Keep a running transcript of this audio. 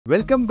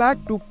Welcome back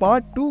two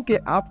part 2 के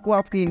आपको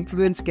आपकी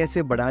इन्फ्लुएंस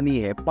कैसे बढ़ानी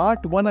है।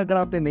 पार्ट 1 अगर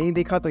आपने नहीं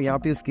देखा तो यहाँ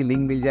पे उसकी लिंक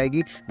मिल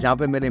जाएगी, जहाँ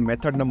पे मैंने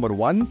method number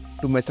 1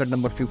 to method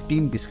number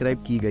 15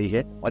 describe की गई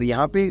है। और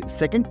यहाँ पे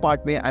सेकंड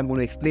पार्ट में I am going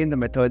to explain the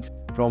methods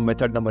from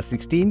method number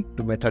 16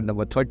 to method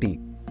number 30।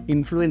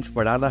 Influence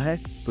बढ़ाना है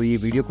तो ये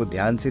वीडियो को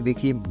ध्यान से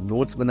देखिए,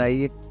 नोट्स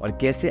बनाइए और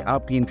कैसे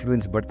आपकी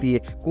इन्फ्लुएंस बढ़ती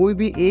है। कोई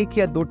भी एक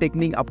या दो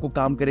टेक्निक आपको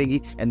काम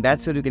करेगी and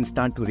that's where you can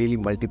start to really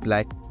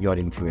multiply your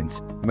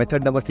influence.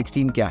 Method number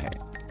 16 क्या है?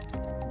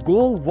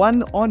 Go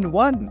one on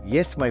one.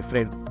 Yes my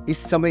friend, इस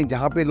समय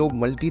जहाँ पे लोग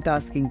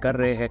मल्टीटास्किंग कर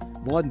रहे हैं,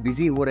 बहुत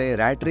बिजी हो रहे हैं,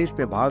 रैट रेस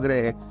पे भाग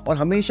रहे हैं और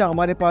हमेशा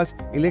हमारे पास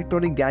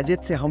इलेक्ट्रॉनिक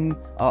गैजेट से हम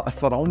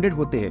सराउंडेड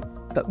होते हैं,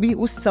 तभी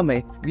उस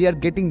समय we are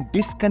getting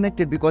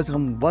disconnected because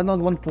हम वन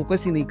ऑन वन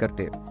फोकस ही नहीं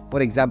करते।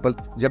 फॉर एग्जाम्पल,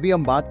 जब भी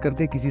हम बात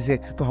करते हैं किसी से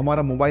तो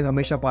हमारा मोबाइल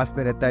हमेशा पास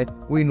में रहता है,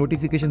 कोई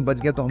नोटिफिकेशन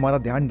बज गया तो हमारा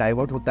ध्यान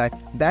डाइवर्ट होता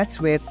है।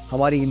 दैट्स वेयर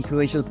हमारी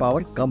इन्फ्लुएंशियल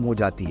पावर कम हो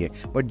जाती है।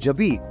 बट जब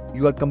भी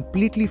you are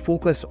completely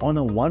focused on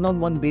a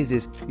one-on-one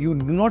basis, you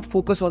do not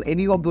focus on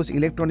any of those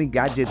electronic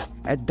gadgets,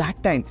 at that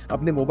time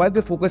अपने मोबाइल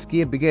पे फोकस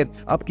किए बगैर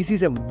आप किसी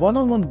से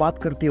one-on-one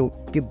बात करते हो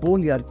कि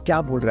बोल यार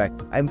क्या बोल रहा है,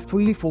 I am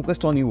fully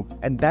focused on you,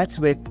 and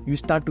that's where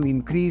you start to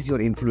increase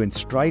your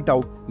influence. Try it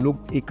out.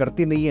 लोग ये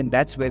करते नहीं and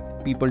that's where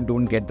people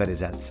don't get the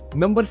results.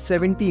 Number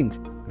 17,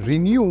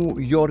 renew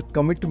your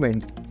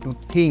commitment to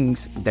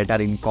things that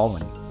are in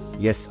common.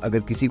 Yes, अगर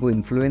किसी को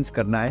influence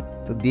करना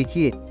है तो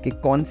देखिए कि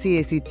कौन सी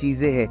ऐसी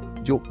चीजें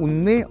हैं जो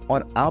उनमें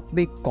और आप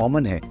में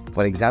कॉमन है।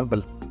 फॉर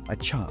एग्जाम्पल,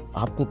 अच्छा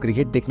आपको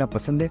क्रिकेट देखना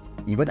पसंद है?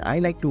 Even I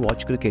like to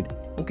watch cricket.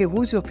 Okay,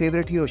 who is your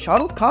favourite hero?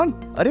 Shahrukh Khan.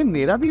 अरे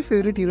मेरा भी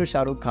फेवरेट हीरो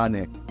शाहरुख खान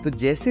है। तो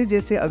जैसे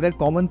जैसे अगर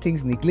कॉमन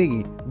थिंग्स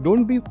निकलेगी,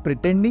 डोंट बी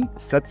प्रिटेंडिंग,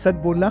 सच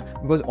सच बोलना,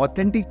 बिकॉज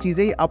ऑथेंटिक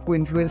चीजें ही आपको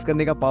इन्फ्लुएंस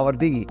करने का पावर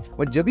देगी।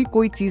 और जब भी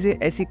कोई चीजें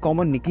ऐसी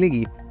कॉमन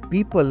निकलेगी,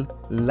 people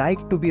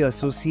like to be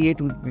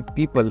associated with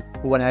people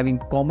who are having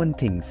common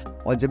things.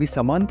 और जब भी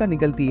समानता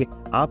निकलती है,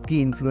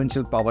 आपकी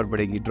influential power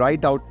बढ़ेगी। Try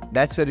it out.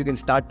 That's where you can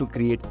start to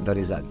create the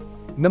result.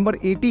 Number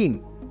 18,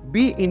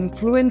 be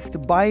influenced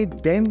by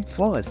them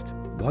first.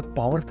 बहुत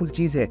powerful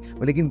चीज है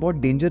लेकिन बहुत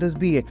डेंजरस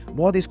भी है।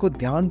 बहुत इसको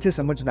ध्यान से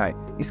समझना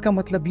है। इसका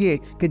मतलब ये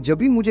कि जब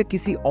भी मुझे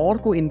किसी और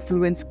को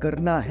इन्फ्लुएंस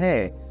करना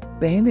है,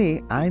 पहले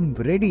I am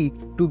ready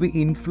to be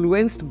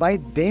influenced by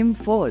them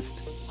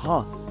first.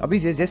 हाँ, अभी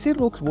जैसे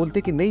लोग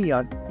बोलते कि नहीं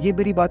यार, ये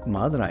मेरी बात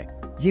मान रहा है,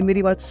 ये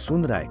मेरी बात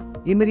सुन रहा है,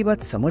 ये मेरी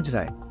बात समझ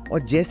रहा है,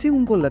 और जैसे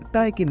उनको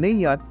लगता है कि नहीं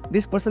यार,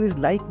 this person is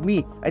like me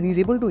and is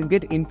able to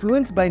get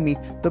influenced by मी,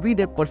 तभी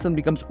that person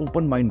becomes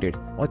open minded.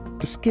 और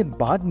उसके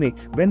बाद में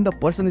when the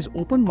person is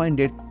open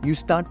minded, you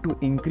start to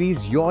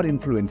increase your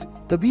influence.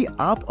 तभी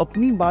आप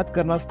अपनी बात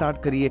करना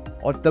स्टार्ट करिए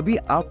और तभी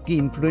आपकी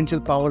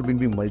influential power will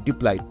be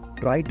multiplied.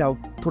 Try it out.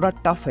 थोड़ा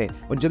टफ है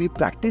और जब ये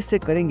प्रैक्टिस से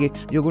करेंगे,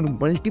 you are going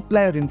to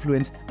multiply your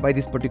influence by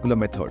this particular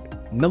method.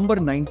 Number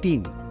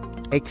 19,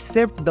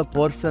 accept the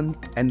person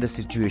and the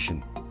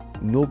situation.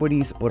 Nobody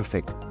is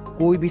perfect.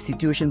 कोई भी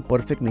situation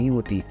perfect नहीं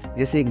होती।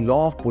 जैसे एक लॉ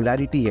ऑफ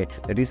पोलैरिटी है,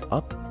 that is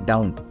up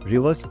down,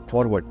 reverse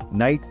forward,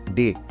 night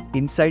day,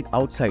 inside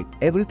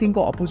outside, everything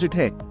को opposite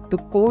है। तो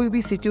कोई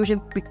भी सिचुएशन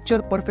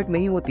पिक्चर परफेक्ट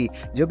नहीं होती।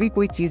 जब भी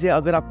कोई चीजें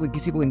अगर आपको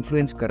किसी को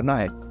इन्फ्लुएंस करना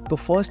है तो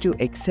first you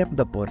accept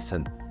the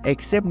person,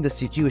 accept the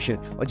situation.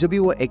 और जब भी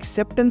वो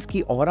एक्सेप्टेंस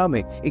की ऑरा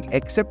में, एक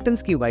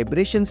एक्सेप्टेंस की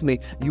वाइब्रेशंस में,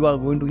 you are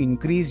going to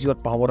increase your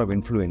power of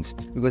influence,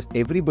 because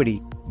everybody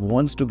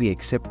wants to be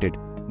accepted.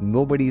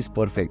 Nobody is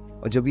perfect.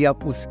 और जब भी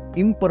आप उस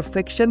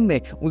इम्परफेक्शन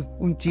में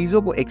उन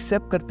चीजों को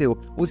एक्सेप्ट करते हो,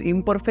 उस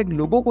इम्परफेक्ट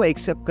लोगों को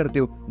एक्सेप्ट करते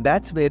हो,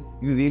 that's where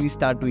you really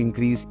start to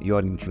increase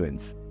your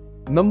influence.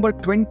 Number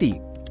 20,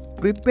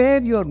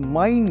 prepare your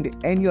mind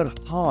and your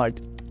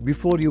heart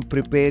before you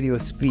prepare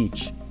your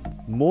speech.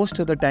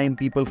 Most of the time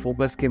people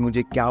focus कि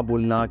मुझे क्या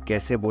बोलना,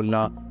 कैसे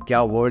बोलना,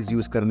 क्या वर्ड्स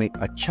यूज करने।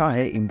 अच्छा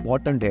है,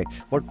 इंपॉर्टेंट है,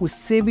 और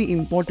उससे भी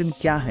इंपॉर्टेंट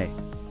क्या है?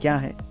 क्या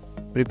है?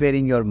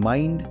 Preparing your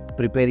mind,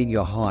 preparing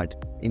your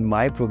heart. In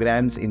my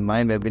programs, in my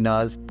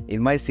webinars,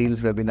 in my sales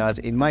webinars,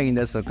 in my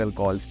inner circle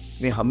calls,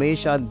 मैं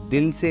हमेशा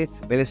दिल से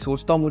पहले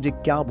सोचता हूँ मुझे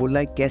क्या बोलना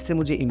है, कैसे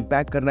मुझे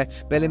इम्पैक्ट करना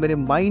है। पहले मेरे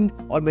माइंड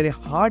और मेरे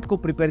हार्ट को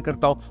प्रिपेयर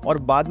करता हूँ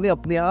और बाद में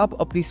अपने आप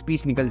अपनी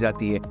स्पीच निकल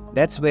जाती है।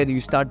 That's where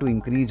you start to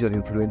increase your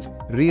influence.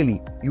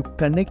 Really, you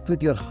connect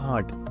with your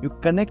heart, you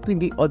connect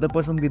with the other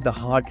person with the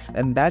heart,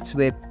 and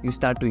that's where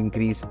you start to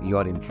increase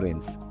your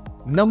influence.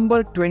 Number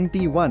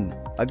 21,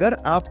 अगर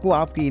आपको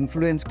आपकी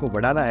influence को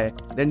बढ़ाना है,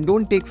 then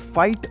don't take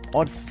fight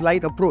or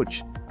flight approach.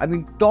 I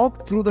mean,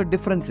 talk through the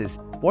differences.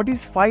 What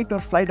is fight or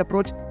flight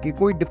approach? कि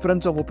कोई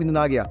difference of opinion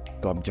आ गया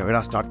तो आप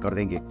झगड़ा स्टार्ट कर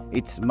देंगे।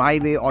 It's my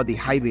way or the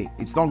highway.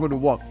 It's not going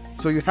to work.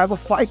 So you have a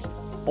fight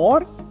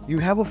or you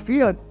have a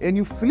fear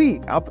and you flee.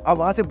 आप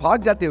वहां से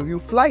भाग जाते हो,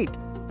 you flight.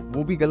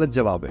 वो भी गलत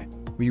जवाब है।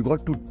 You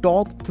got to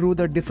talk through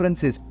the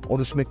differences.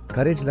 और उसमें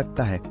courage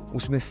लगता है,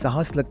 उसमें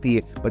साहस लगती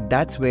है, but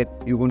that's where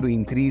you're going to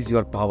increase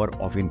your power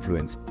of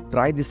influence.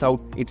 Try this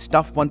out. It's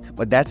tough one,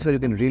 but that's where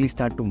you can really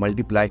start to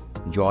multiply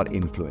your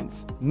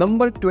influence.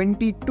 Number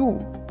 22,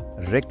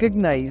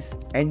 recognize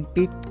and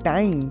take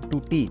time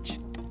to teach.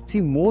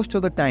 C most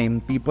of the time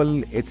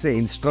people ऐसे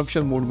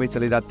instruction mode में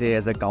चले जाते हैं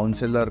as a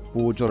counsellor,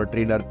 coach और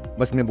trainer.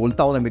 बस मैं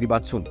बोलता हूँ ना, मेरी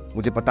बात सुन,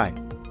 मुझे पता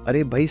है।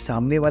 अरे भाई,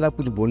 सामने वाला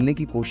कुछ बोलने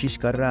की कोशिश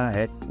कर रहा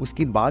है,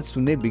 उसकी बात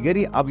सुनने बिगैर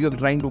ही अब you are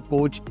trying to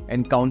coach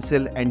and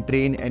council and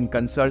train and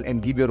consult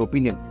and give your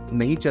opinion,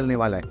 नहीं चलने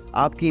वाला है।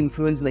 आपकी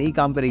इन्फ्लुएंस नहीं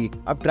काम करेगी।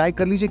 आप ट्राई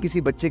कर लीजिए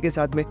किसी बच्चे के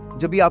साथ में,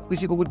 जब भी आप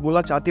किसी को कुछ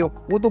बोलना चाहते हो,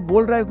 वो तो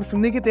बोल रहा है, कुछ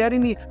सुनने की तैयारी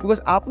नहीं है,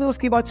 बिकॉज आपने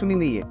उसकी बात सुनी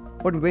नहीं है।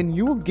 But when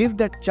you give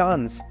that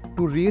chance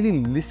to really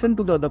listen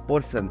to the other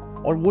person,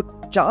 और वो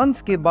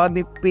चांस के बाद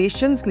में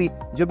पेशेंसली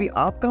जब भी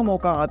आपका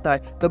मौका आता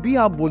है, तभी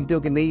आप बोलते हो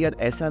कि नहीं यार,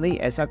 ऐसा नहीं,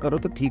 ऐसा करो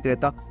तो ठीक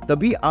रहता,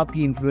 तभी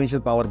आपकी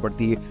इन्फ्लुएंशियल पावर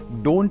बढ़ती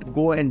है। Don't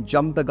go and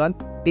jump the gun,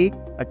 take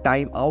a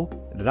time out,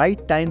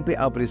 right time पे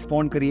आप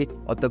रिस्पॉन्ड करिए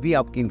और तभी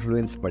आपकी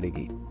इन्फ्लुएंस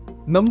बढ़ेगी।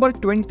 Number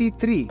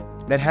 23,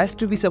 there has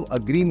to be some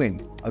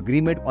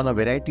agreement on a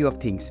variety of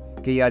things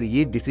कि यार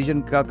ये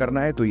डिसीजन क्या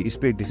करना है तो इस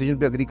पे डिसीजन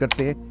पे अग्री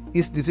करते हैं,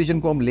 इस डिसीजन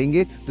को हम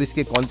लेंगे तो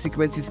इसके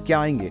कॉन्सिक्वेंसेस क्या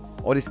आएंगे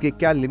और इसके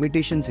क्या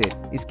लिमिटेशंस है,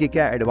 इसके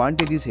क्या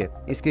एडवांटेजेस है,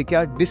 इसके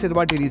क्या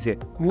डिसएडवांटेजेस है,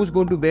 who is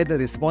going to bear the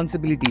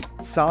responsibility.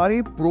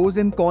 सारे प्रोज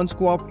एंड कॉन्स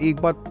को आप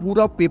एक बार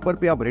पूरा पेपर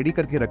पे आप रेडी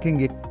करके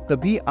रखेंगे,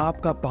 तभी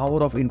आपका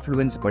पावर ऑफ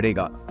इन्फ्लुएंस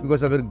बढ़ेगा।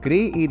 बिकॉज अगर ग्रे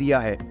एरिया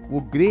है,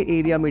 वो ग्रे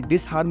एरिया में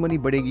डिसहार्मनी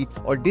बढ़ेगी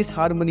और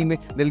डिसहार्मनी में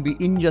there will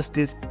be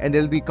injustice and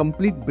there will be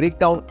complete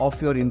breakdown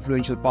of your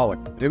influential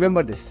power.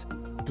 Remember this,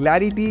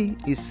 clarity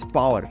is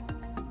power,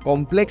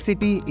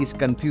 complexity is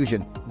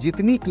confusion.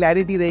 जितनी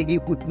clarity रहेगी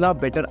उतना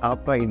बेटर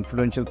आपका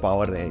इन्फ्लुएंशियल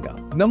पावर रहेगा।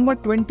 Number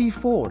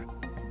 24,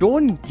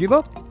 don't give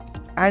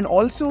up and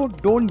also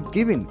don't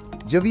give in.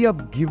 जब भी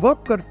आप give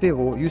up करते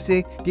हो, यू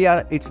से कि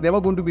यार it's never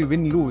going to be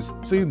win loose,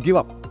 so you give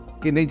up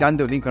कि नहीं,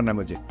 जानते हो नहीं करना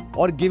मुझे।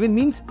 और give in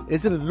means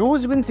it's a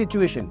loose win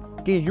situation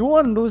कि you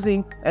are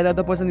losing and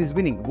other person is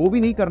winning, वो भी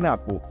नहीं करना है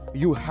आपको।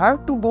 You have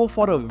to go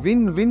for a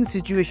win win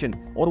situation.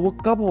 और वो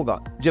कब होगा?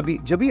 जब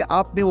भी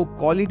आप में वो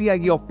क्वालिटी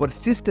आएगी ऑफ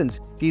परसिस्टेंस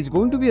कि it's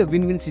going to be a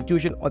win win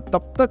situation, और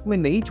तब तक मैं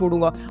नहीं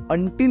छोड़ूंगा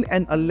until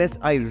and unless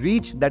I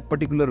reach that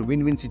particular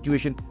win-win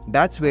situation.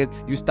 That's where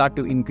you start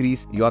to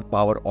increase your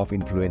power of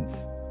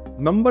influence.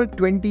 Number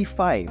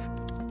 25,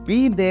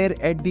 be there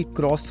at the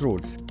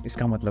crossroads.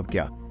 इसका मतलब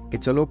क्या कि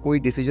चलो कोई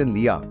डिसीजन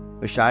लिया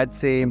तो शायद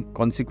से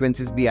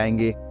कॉन्सिक्वेंसेस भी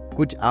आएंगे,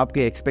 कुछ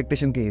आपके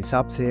एक्सपेक्टेशन के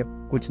हिसाब से,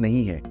 कुछ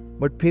नहीं है,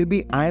 बट फिर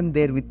भी I am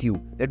there with you.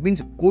 That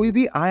means कोई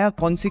भी आया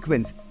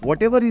consequence,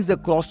 what ever is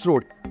the cross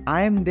road, I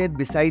am there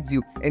besides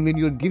you. And when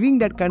you're giving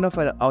that kind of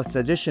a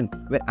suggestion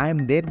where I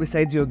am there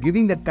besides you, you're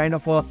giving that kind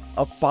of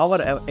a power,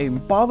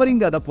 empowering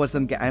the other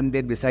person कि I am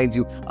there besides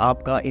you,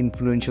 आपका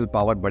influential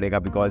power बढ़ेगा।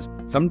 Because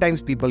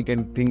sometimes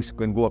things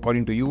can go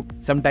according to you,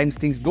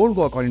 sometimes things don't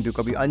go according to you,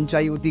 कभी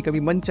अनचाही होती है,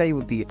 कभी मनचाही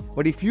होती है।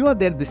 But if you are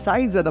there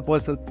besides the other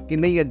person कि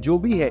नहीं यार जो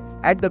भी है,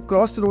 at the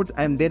crossroads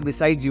I am there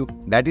besides you,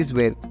 that is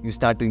where you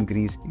start to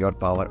increase your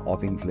power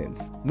of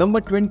influence.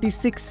 Number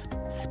 26,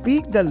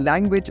 speak the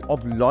language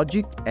of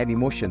logic and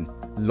emotion.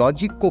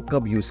 Logic को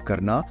कब use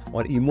करना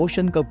और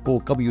इमोशन को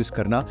कब यूज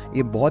करना,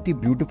 ये बहुत ही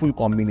beautiful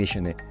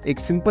combination है। एक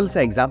सिंपल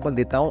सा एग्जांपल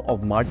देता हूं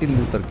of Martin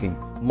Luther king.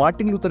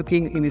 Martin Luther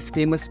king in his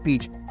famous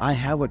speech, I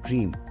have a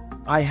dream,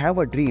 I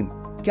have a dream.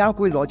 क्या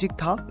कोई लॉजिक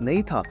था?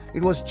 नहीं था।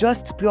 It was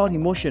just pure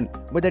emotion,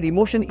 but that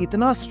emotion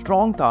इतना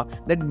स्ट्रॉन्ग था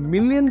that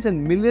millions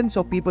and millions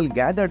of people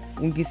gathered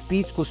उनकी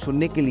speech को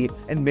सुनने के लिए,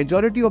 and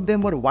majority of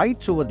them were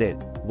whites over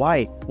there.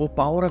 Why? वो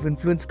पावर ऑफ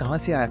इन्फ्लुएंस कहाँ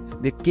से आया?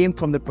 They came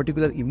from that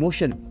particular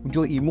emotion.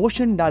 जो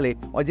इमोशन डाले,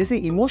 और जैसे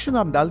इमोशन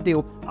आप डालते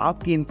हो,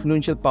 आपकी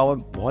इन्फ्लुएंशियल पावर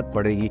बहुत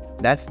बढ़ेगी।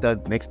 That's the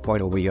next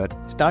point over here.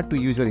 Start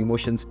to use your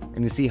emotions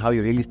and you see how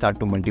you really start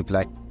to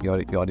multiply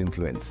your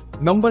influence.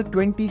 Number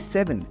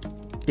 27,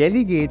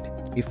 delegate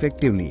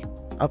effectively.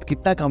 आप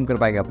कितना काम कर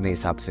पाएंगे अपने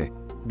हिसाब से?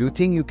 Do you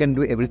think you can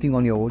do everything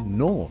on your own?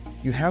 No,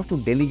 you have to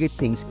delegate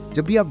things.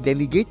 जब भी आप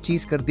delegate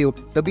चीज करते हो,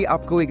 तभी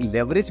आपको एक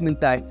leverage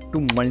मिलता है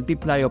to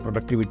multiply your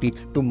productivity,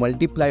 to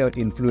multiply your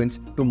influence,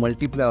 to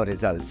multiply your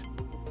results.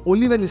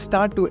 Only when you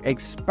start to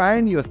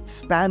expand your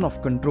span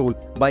of control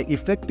by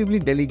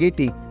effectively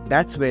delegating,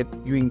 that's where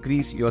you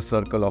increase your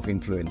circle of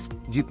influence.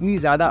 जितनी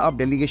ज़्यादा आप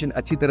delegation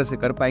अच्छी तरह से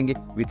कर पाएंगे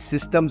with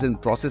systems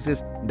and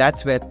processes,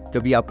 that's where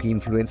तभी आपकी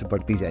influence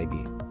बढ़ती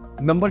जाएगी.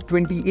 Number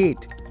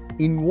 28,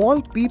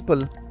 involve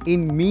people in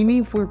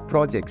meaningful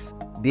projects.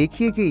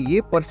 देखिए कि ये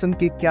पर्सन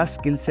के क्या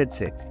स्किल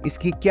सेट्स है,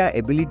 इसकी क्या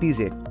एबिलिटीज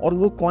है और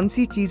वो कौन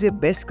सी चीजें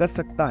बेस्ट कर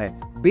सकता है।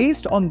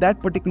 Based on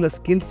that particular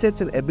skill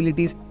sets and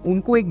abilities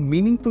उनको एक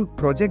मीनिंगफुल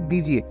प्रोजेक्ट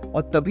दीजिए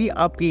और तभी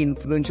आपकी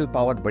इन्फ्लुएंशियल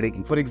पावर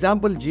बढ़ेगी। For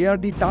example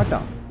JRD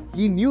Tata,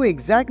 he knew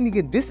exactly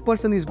that this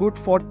person is good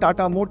for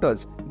Tata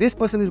Motors, this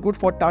person is good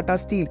for Tata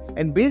Steel,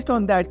 and based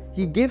on that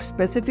he gave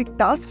specific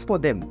tasks for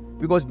them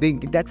because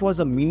that was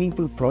a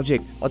meaningful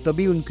project, और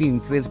तभी उनकी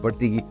influence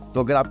बढ़ती। तो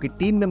अगर आपके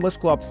team members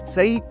को आप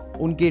सही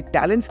उनके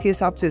टैलेंट्स के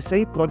हिसाब से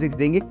सही प्रोजेक्ट्स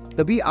देंगे,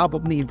 तभी आप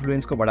अपनी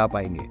इन्फ्लुएंस को बढ़ा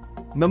पाएंगे।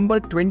 Number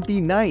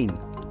 29,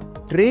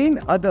 train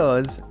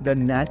others the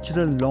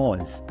natural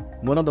laws.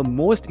 One of the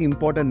most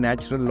important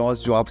natural laws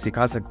जो आप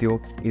सिखा सकते हो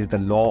is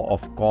the law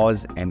of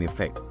cause and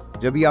effect.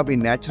 जब भी आप ये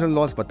नेचुरल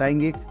लॉज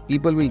बताएंगे,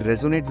 people will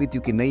resonate with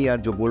you कि नहीं यार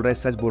जो बोल रहा है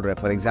सच बोल रहा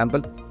है। For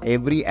example,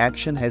 every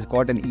action has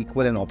got an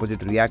equal and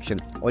opposite reaction.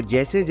 और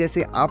जैसे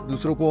जैसे आप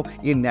दूसरों को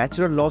ये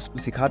नेचुरल लॉज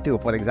सिखाते हो,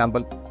 for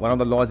example one of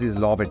the laws is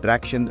law of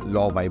attraction,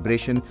 law of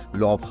vibration,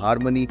 law of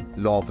harmony,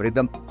 law of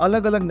rhythm,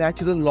 अलग अलग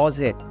नेचुरल लॉज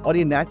है और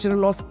ये नेचुरल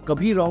लॉज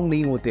कभी रॉन्ग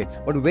नहीं होते।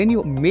 But when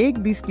you make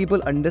this people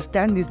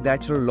understand this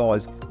natural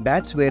laws,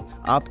 that's where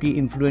आपकी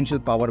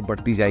influential power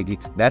बढ़ती जाएगी।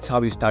 That's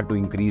how you start to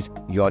increase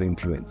your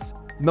influence.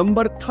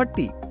 Number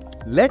 30,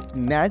 late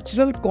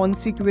natural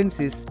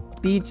consequences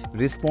teach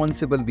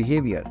responsible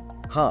behaviour.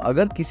 हाँ,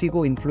 अगर किसी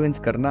को इन्फ्लुएंस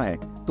करना है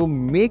तो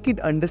make it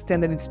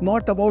understand that it's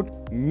not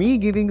about me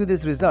giving you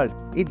this result,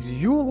 it's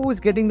you who is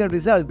getting the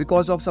result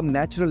because of some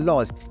natural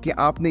laws कि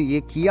आपने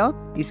ये किया,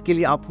 इसके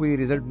लिए आपको ये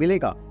रिजल्ट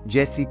मिलेगा।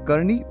 जैसी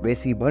करनी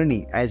वैसी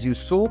भरनी, as you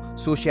so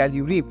so shall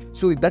you reap.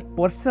 So that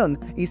person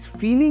is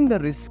feeling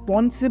the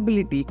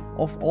responsibility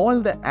of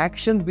all the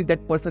actions which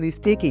that person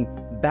is taking.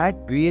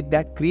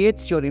 that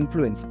creates your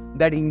influence,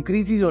 that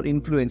increases your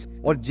influence।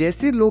 और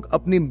जैसे लोग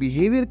अपने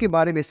behaviour के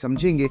बारे में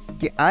समझेंगे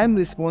कि I am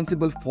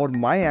responsible for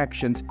my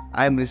actions,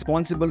 I am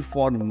responsible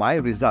for my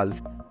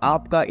results,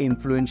 आपका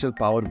इन्फ्लुएंशियल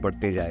पावर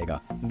बढ़ते जाएगा।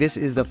 This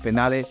is the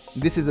finale,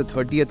 this is the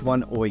 30th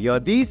one over here.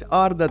 These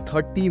are the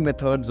 30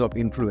 methods of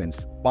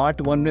influence.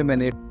 Part 1 में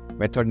मैंने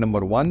method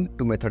number 1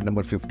 to method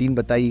number 15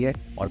 बताई है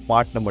और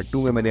part number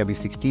 2 में मैंने अभी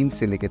 16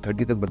 से लेकर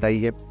 30 तक बताई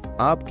है।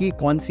 आपकी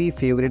कौन सी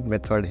फेवरेट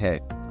मेथड है?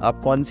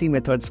 आप कौन सी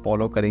मेथड्स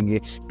फॉलो करेंगे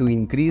to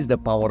increase the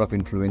power of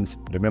influence?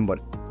 Remember,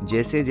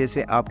 जैसे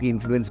जैसे आपकी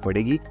इन्फ्लुएंस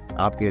बढ़ेगी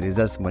आपके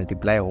रिजल्ट्स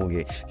मल्टीप्लाई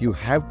होंगे। You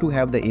have to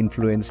have the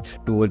influence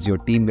towards your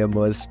team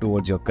members,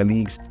 towards your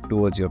colleagues,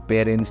 towards your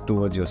parents,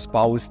 towards your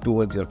spouse,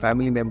 towards your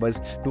family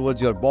members,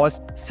 towards your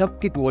boss,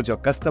 सबके, towards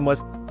your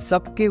customers,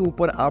 सबके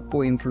ऊपर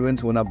आपको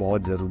influence होना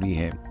बहुत जरूरी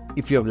है।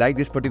 If you have liked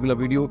this particular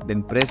video, then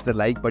press the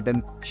like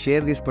button, share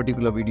this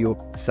particular video,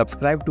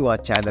 subscribe to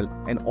our channel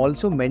and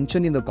also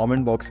mention in the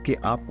comment box कि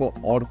आपको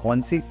और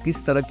कौन से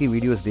किस तरह की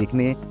वीडियोस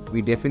देखने हैं।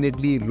 We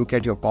definitely look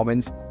at your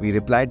comments, we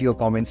reply to your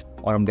comments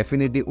और हम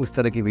definitely उस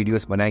तरह की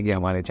वीडियोस बनाएंगे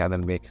हमारे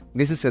चैनल में।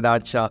 This is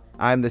Sidharth Shah.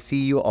 I am the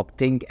CEO of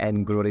Think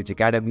and Grow Rich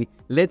Academy.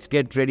 Let's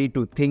get ready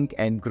to think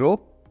and grow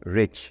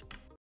rich.